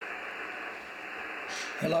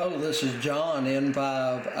Hello, this is John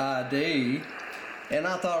N5ID, and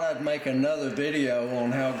I thought I'd make another video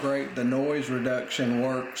on how great the noise reduction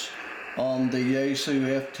works on the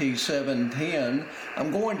Yaesu FT-710.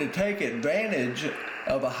 I'm going to take advantage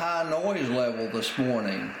of a high noise level this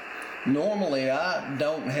morning. Normally I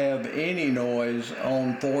don't have any noise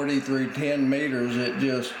on 4310 meters. It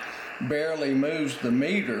just barely moves the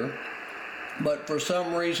meter. But for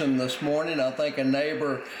some reason this morning, I think a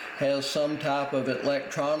neighbor has some type of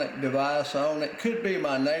electronic device on. It could be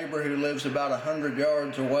my neighbor who lives about 100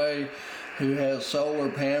 yards away who has solar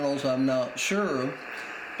panels, I'm not sure.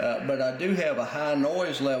 But I do have a high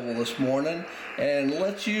noise level this morning. And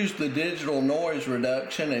let's use the digital noise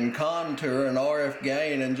reduction and contour and RF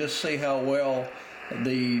gain and just see how well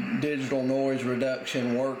the digital noise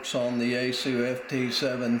reduction works on the Yaesu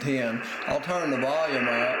FT-710. I'll turn the volume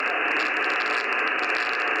up.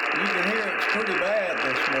 You can hear it's pretty bad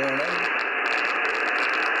this morning.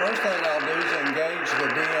 First thing I'll do is engage the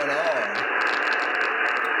DNR.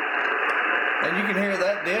 And you can hear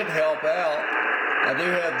that did help out. I do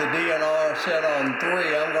have the DNR set on 3.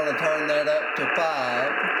 I'm going to turn that up to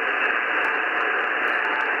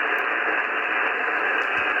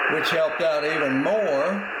 5, which helped out even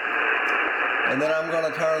more. And then I'm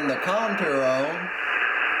going to turn the contour on,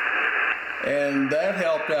 and that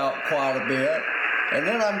helped out quite a bit. And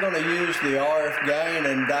then I'm going to use the RF gain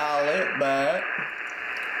and dial it back.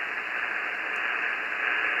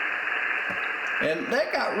 And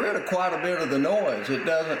that got rid of quite a bit of the noise. It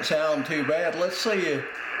doesn't sound too bad. Let's see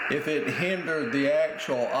if it hindered the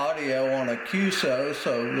actual audio on a QSO.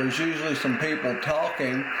 So there's usually some people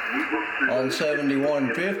talking on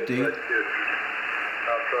 7150.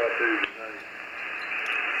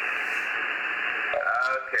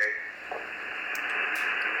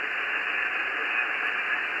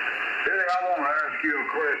 I want to ask you a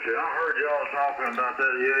question. I heard y'all talking about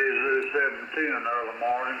that Yaesu 710 the other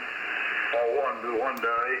morning, or one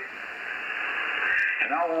day,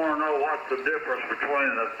 and I want to know what's the difference between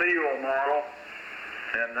the field model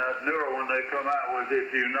and that newer one they come out with,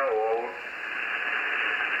 if you know of.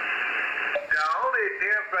 The only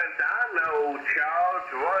difference I know, Charles,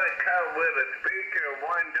 one comes with a speaker and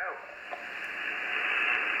one don't.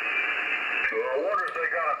 So I wonder if they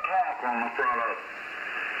got a clock on the front of it.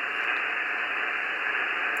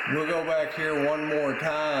 We'll go back here one more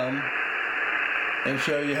time and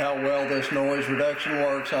show you how well this noise reduction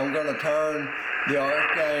works. I'm going to turn the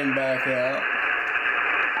RF gain back out,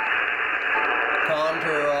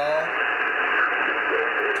 contour off,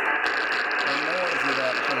 and noise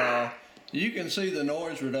reduction off. You can see the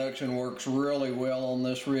noise reduction works really well on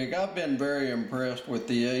this rig. I've been very impressed with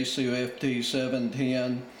the Yaesu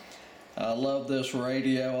FT-710. I love this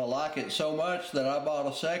radio. I like it so much that I bought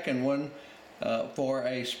a second one for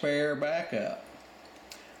a spare backup.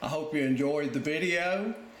 I hope you enjoyed the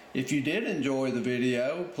video. If you did enjoy the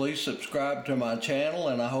video, please subscribe to my channel,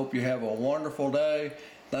 and I hope you have a wonderful day.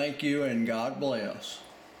 Thank you, and God bless.